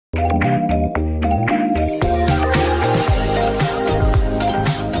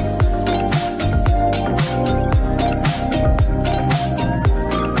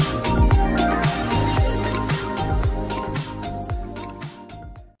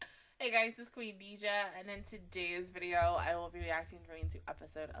Hey guys, this is Queendija, and in today's video, I will be reacting to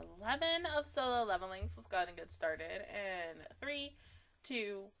episode 11 of Solo Leveling. So let's go ahead and get started. In 3,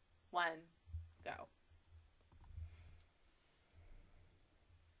 2, 1, go.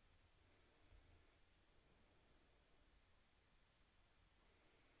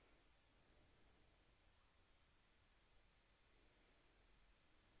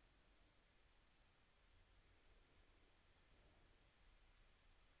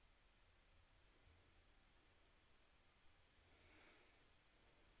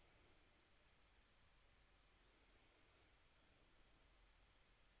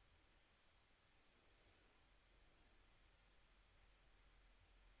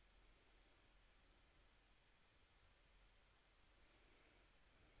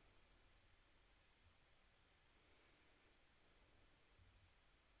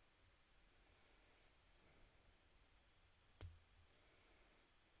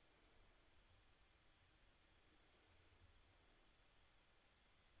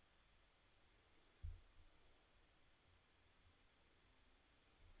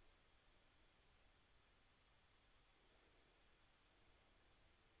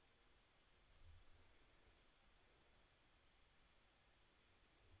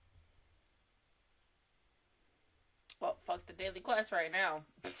 Well, fuck the daily quest right now.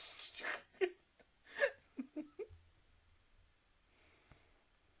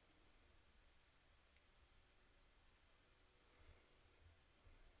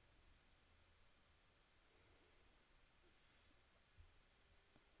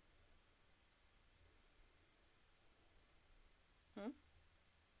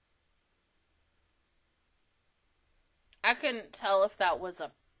 I couldn't tell if that was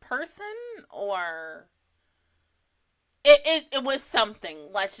a person or it was something.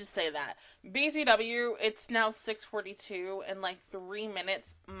 Let's just say that. BZW, it's now 6:42. In like 3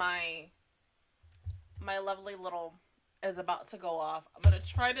 minutes, my lovely little is about to go off. I'm gonna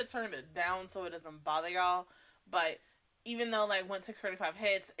try to turn it down so it doesn't bother y'all. But even though like when 6:45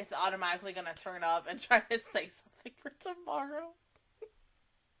 hits, it's automatically gonna turn up and try to say something for tomorrow.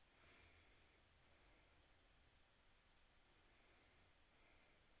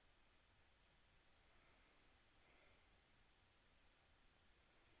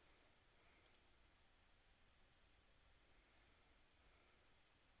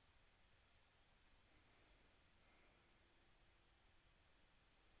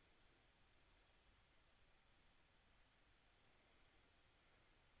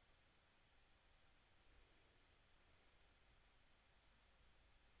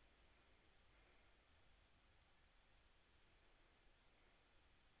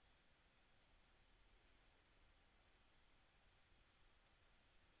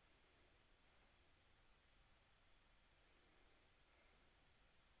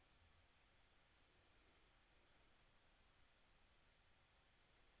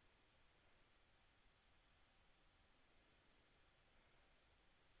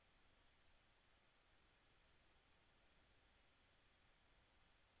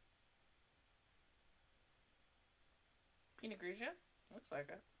 Pinot Grigio? Looks like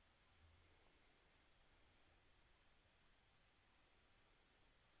it.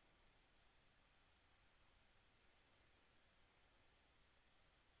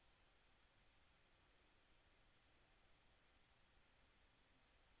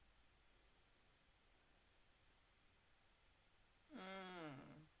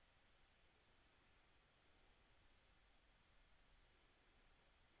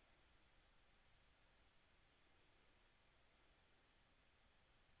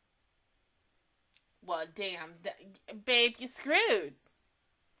 Well, damn. Babe, you're screwed.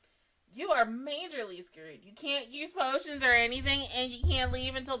 You are majorly screwed. You can't use potions or anything, and you can't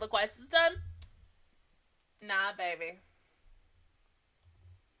leave until the quest is done? Nah, baby.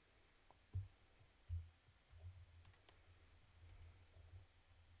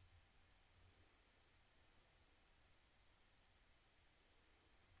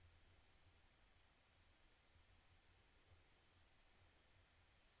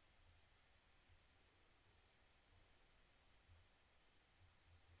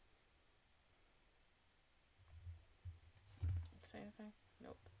 Say anything?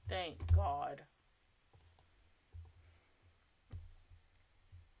 Nope. Thank God.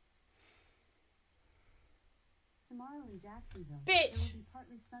 Tomorrow in Jacksonville, Bitch! There will be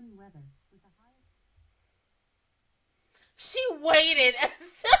partly sunny weather with a high. She waited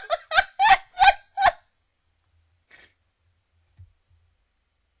until...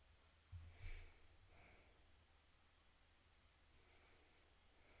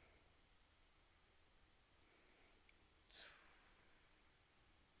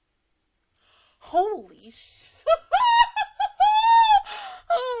 Holy sh...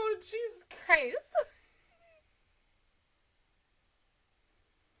 Oh, Jesus Christ.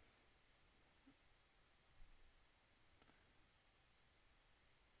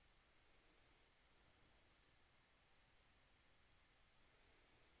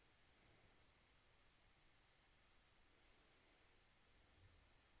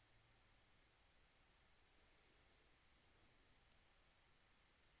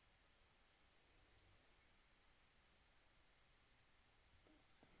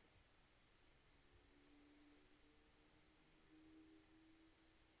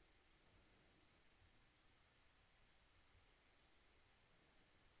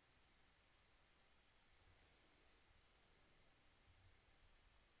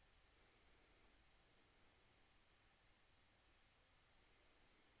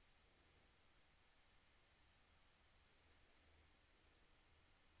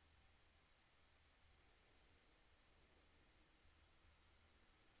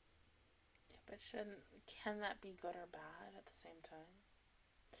 But can that be good or bad at the same time?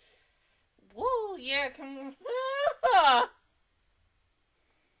 Whoa, yeah, come...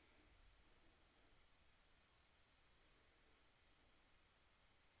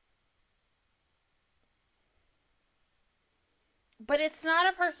 But it's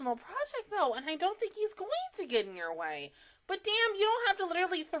not a personal project, though, and I don't think he's going to get in your way. But damn, you don't have to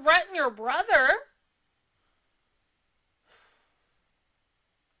literally threaten your brother.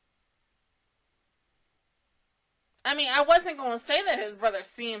 I mean, I wasn't going to say that his brother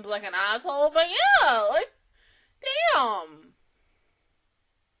seems like an asshole, but yeah, like, damn.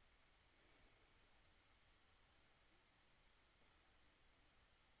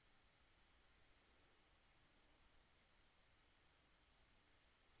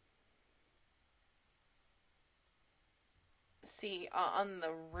 See, on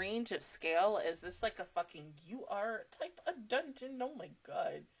the range of scale, is this like a fucking UR type of dungeon? Oh my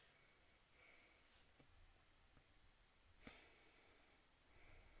god.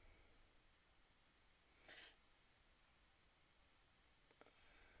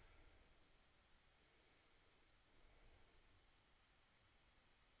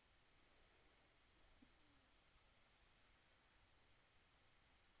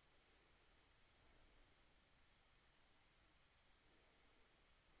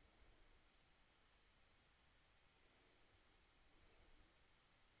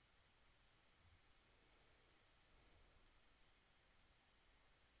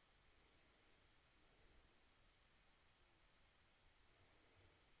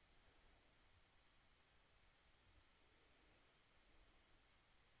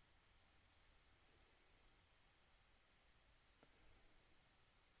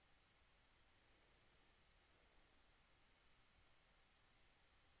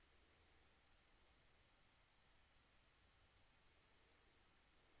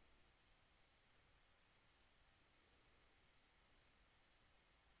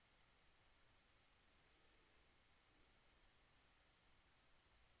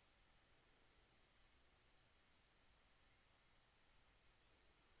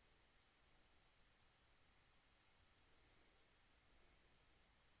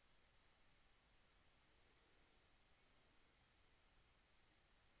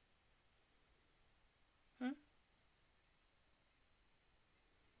 Hmm?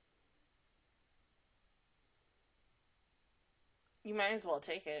 You might as well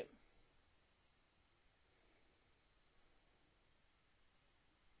take it.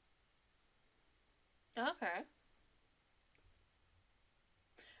 Okay.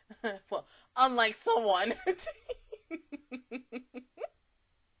 Well, unlike someone.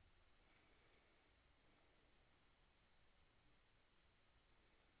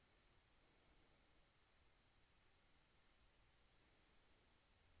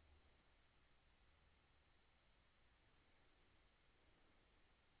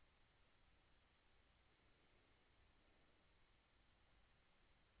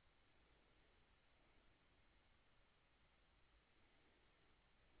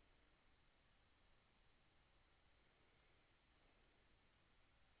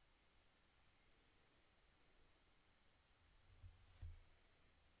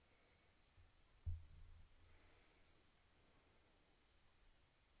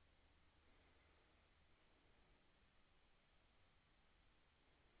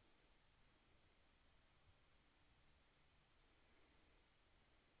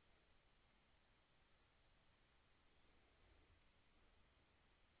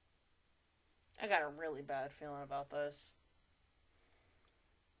 I got a really bad feeling about this.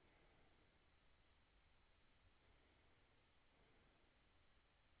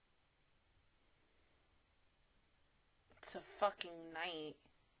 to fucking night.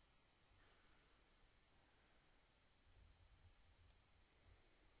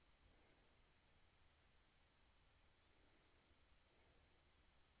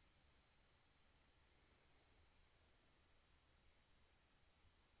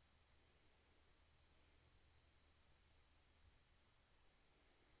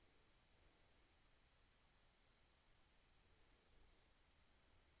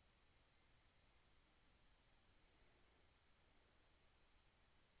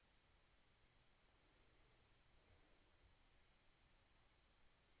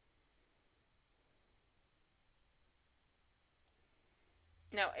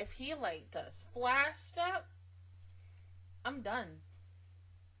 Now, if he, like, does flash step, I'm done.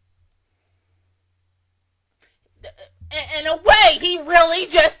 In a way, he really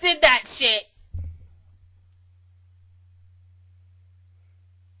just did that shit.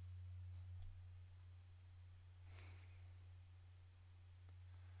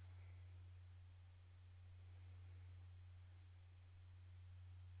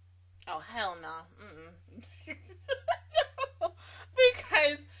 Oh, hell no. No.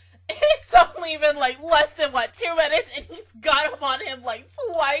 Because it's only been, like, less than, 2 minutes, and he's got him on him, like,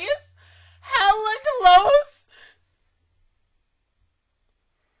 twice? Hella close?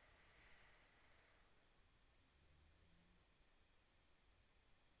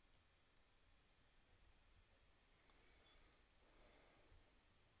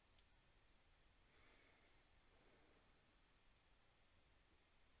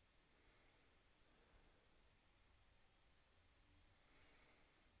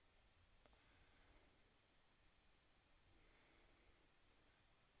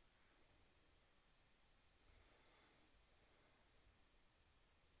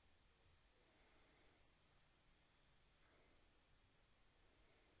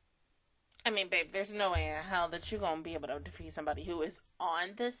 I mean, babe, there's no way in hell that you're gonna be able to defeat somebody who is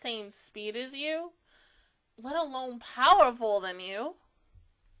on the same speed as you, let alone powerful than you.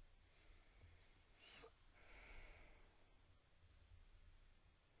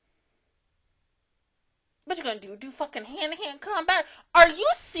 What you gonna do? Do fucking hand-to-hand combat? Are you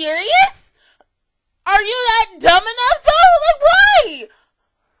serious? Are you that dumb enough, though? Like, why?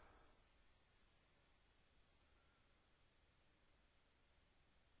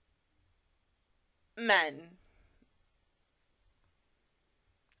 Men.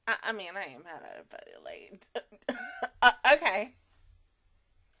 I mean, I ain't mad at it, but, like... okay.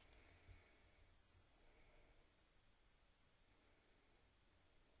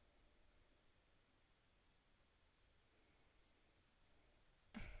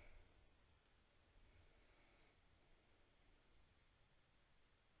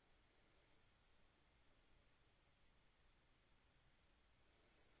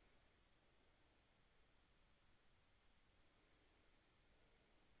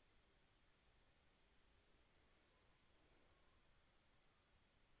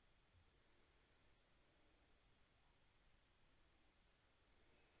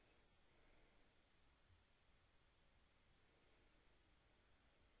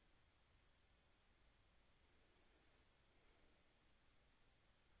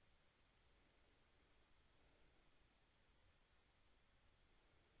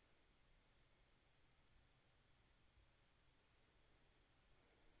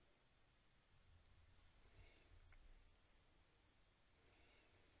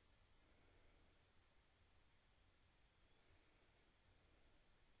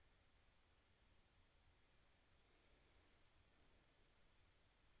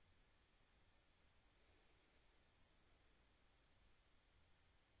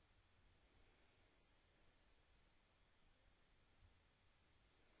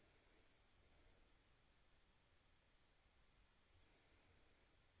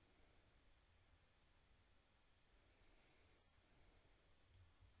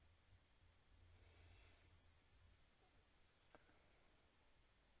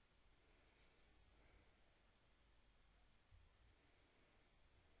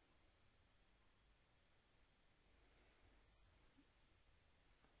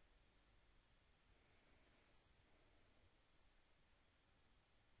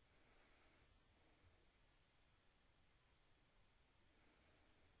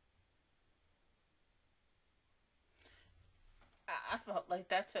 I felt like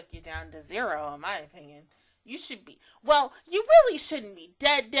that took you down to 0, in my opinion. You should be, well, you really shouldn't be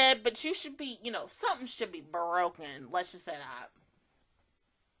dead, but you should be, something should be broken. Let's just say that.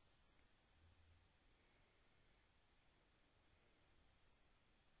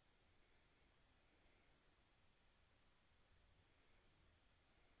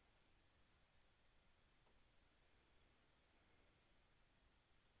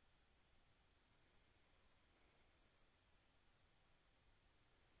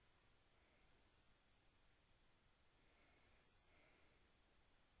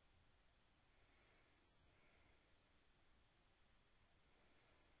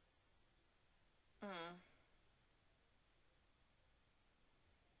 Mm.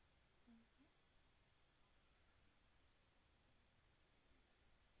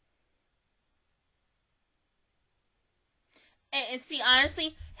 And see,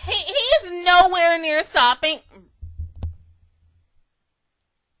 honestly, he is nowhere near stopping.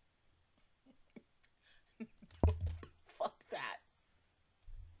 Fuck that.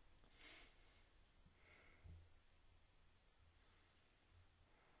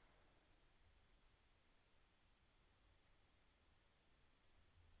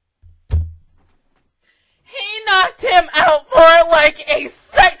 He knocked him out for like a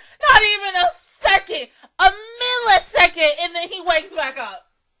sec, not even a second, a millisecond, and then he wakes back up.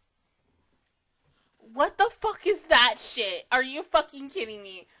 What the fuck is that shit? Are you fucking kidding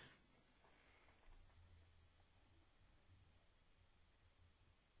me?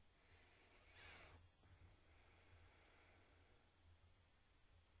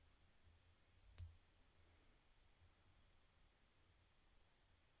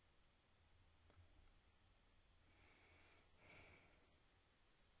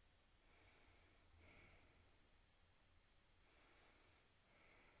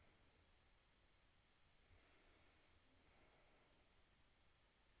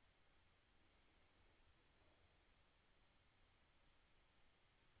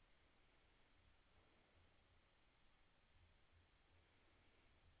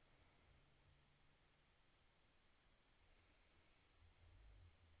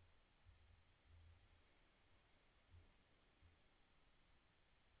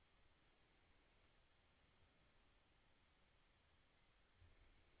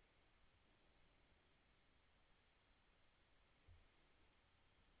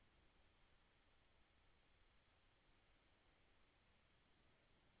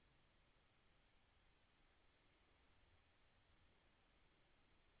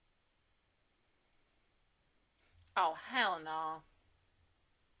 Oh, hell no.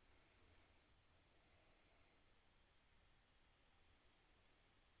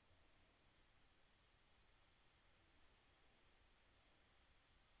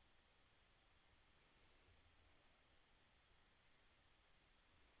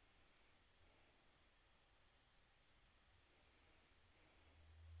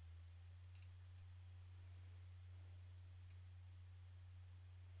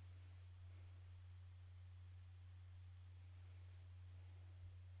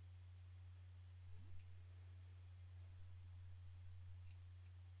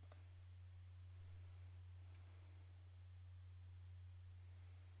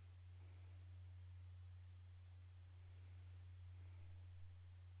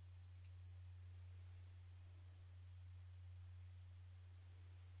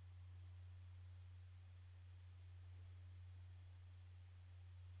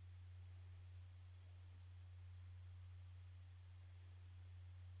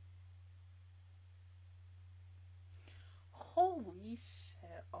 Holy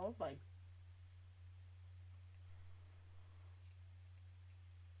shit. Oh my.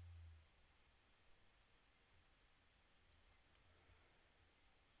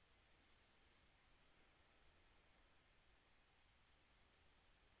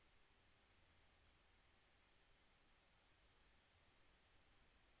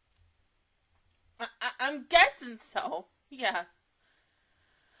 I'm guessing so. Yeah.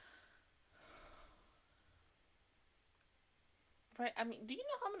 Right. I mean, do you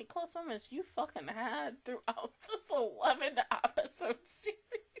know how many close moments you fucking had throughout this 11 episode series?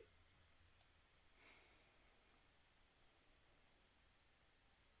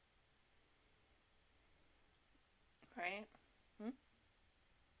 Right? Hmm?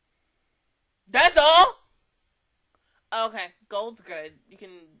 That's all? Okay. Gold's good. You can,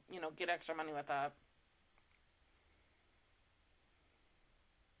 get extra money with that.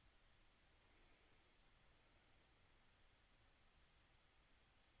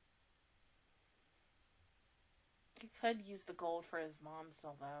 He could use the gold for his mom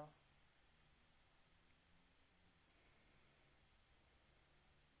still, though.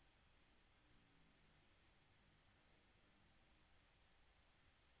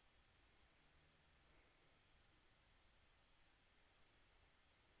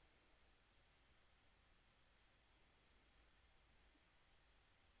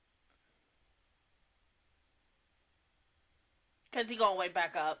 Because he going way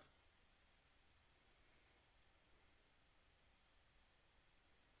back up.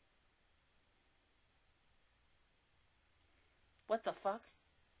 What the fuck?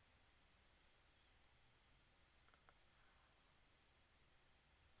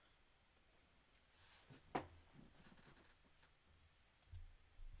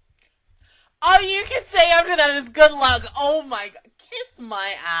 All you can say after that is good luck. Oh my god. Kiss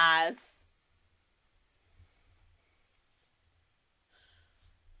my ass.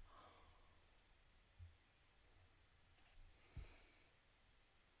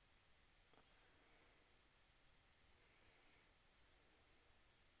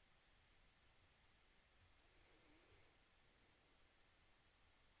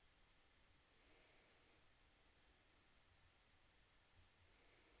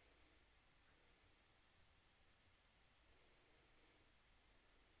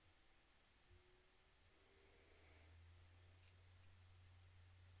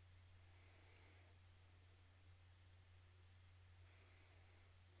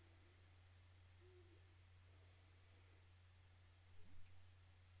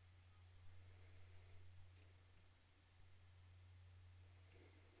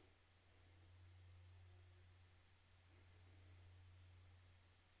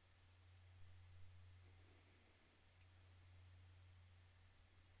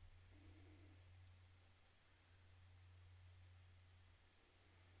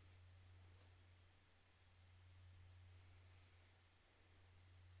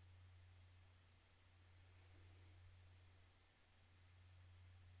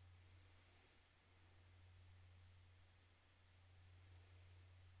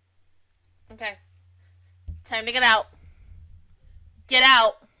 Okay. Time to get out. Get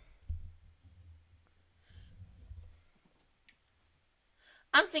out.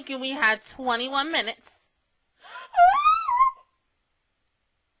 I'm thinking we had 21 minutes.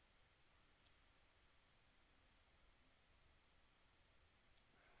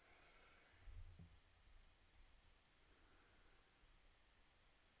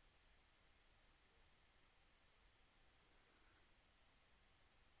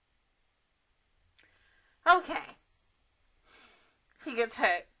 Okay. He gets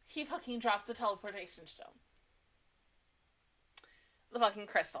hit. He fucking drops the teleportation stone. The fucking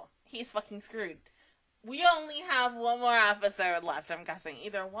crystal. He's fucking screwed. We only have one more episode left, I'm guessing.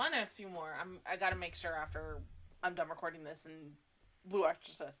 Either one or two more. I gotta make sure after I'm done recording this and Blue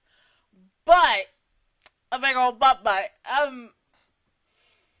Exorcist. But, a big old but.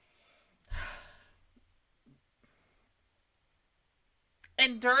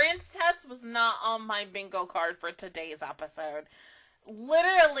 Endurance test was not on my bingo card for today's episode.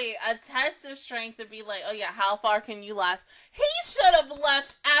 Literally, a test of strength to be like, oh yeah, how far can you last? He should have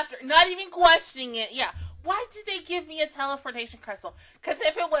left after, not even questioning it. Yeah, why did they give me a teleportation crystal? Because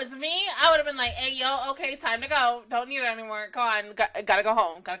if it was me, I would have been like, hey, yo, okay, time to go. Don't need it anymore. Come on, gotta go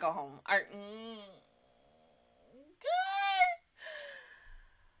home. Gotta go home.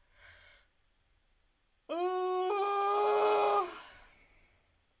 Good. Ooh.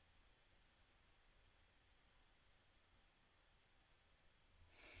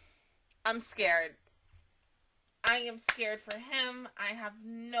 I'm scared. I am scared for him. I have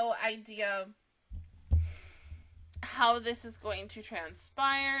no idea how this is going to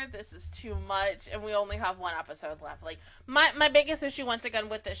transpire. This is too much, and we only have one episode left. Like, my biggest issue, once again,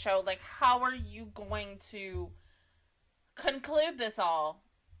 with this show, like, how are you going to conclude this all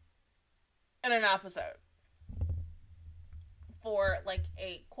in an episode for, like,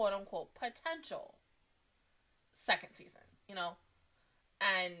 a quote-unquote potential second season, you know?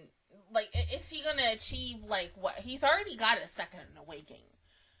 And, like, is he gonna achieve, like, what? He's already got a second awakening.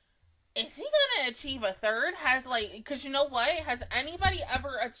 Is he gonna achieve a third? Because you know what? Has anybody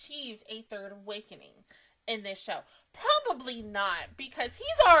ever achieved a third awakening in this show? Probably not, because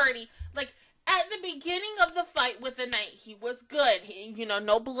he's already, like, at the beginning of the fight with the knight, he was good. He,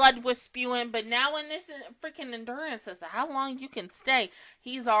 no blood was spewing, but now in this freaking endurance test, how long you can stay,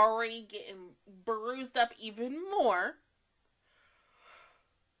 he's already getting bruised up even more.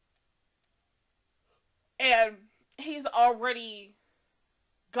 And he's already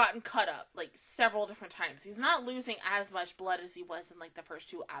gotten cut up, like, several different times. He's not losing as much blood as he was in, like, the first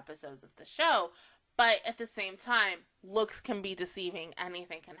 2 episodes of the show. But at the same time, looks can be deceiving.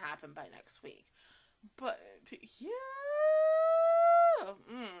 Anything can happen by next week. But, yeah.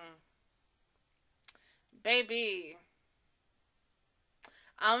 Baby.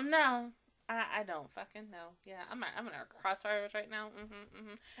 I don't know. I don't fucking know. Yeah, I'm in our crossfires right now.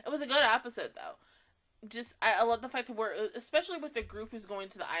 It was a good episode, though. I love the fact that we're, especially with the group who's going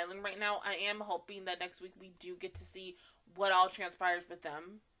to the island right now, I am hoping that next week we do get to see what all transpires with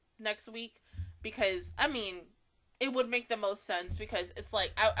them next week. Because, I mean, it would make the most sense, because it's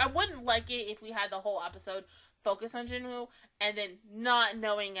like, I wouldn't like it if we had the whole episode focus on Jinwoo, and then not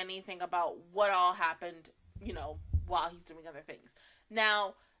knowing anything about what all happened, while he's doing other things.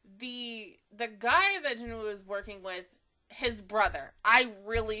 Now, the guy that Jinwoo is working with his brother. I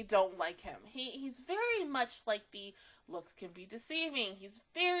really don't like him. He's very much like the looks can be deceiving. He's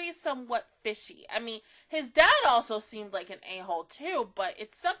very somewhat fishy. I mean, his dad also seemed like an a-hole too, but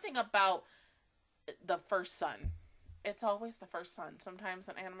it's something about the first son. It's always the first son. Sometimes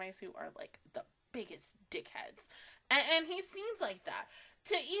in animes who are like the biggest dickheads. And he seems like that.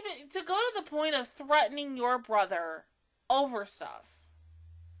 To go to the point of threatening your brother over stuff.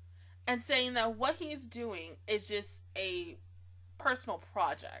 And saying that what he's doing is just a personal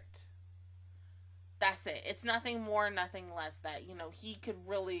project. That's it. It's nothing more, nothing less that, you know, he could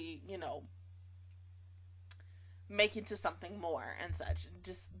really, you know, make into something more and such.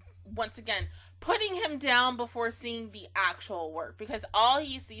 Just, once again, putting him down before seeing the actual work. Because all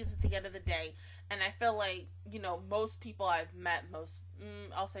he sees at the end of the day, and I feel like, you know, most people I've met,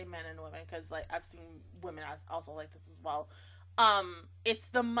 I'll say men and women, because, like, I've seen women also like this as well. It's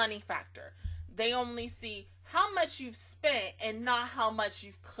the money factor. They only see how much you've spent and not how much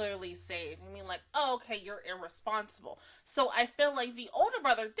you've clearly saved. I mean, like, oh, okay, you're irresponsible. So I feel like the older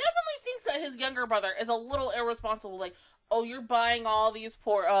brother definitely thinks that his younger brother is a little irresponsible. Like, oh, you're buying all these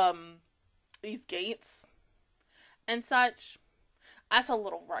these gates and such. That's a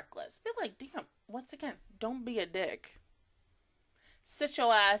little reckless. Be like, damn, once again, don't be a dick. Sit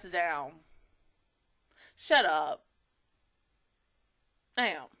your ass down. Shut up.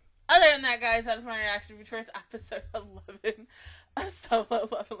 Damn. Other than that, guys, that is my reaction towards episode 11 of Solo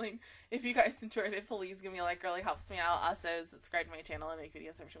Leveling. If you guys enjoyed it, please give me a like. It really helps me out. Also, subscribe to my channel and make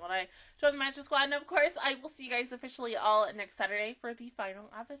videos every single day. Join the Magic Squad. And, of course, I will see you guys officially all next Saturday for the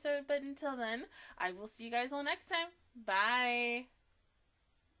final episode. But until then, I will see you guys all next time. Bye.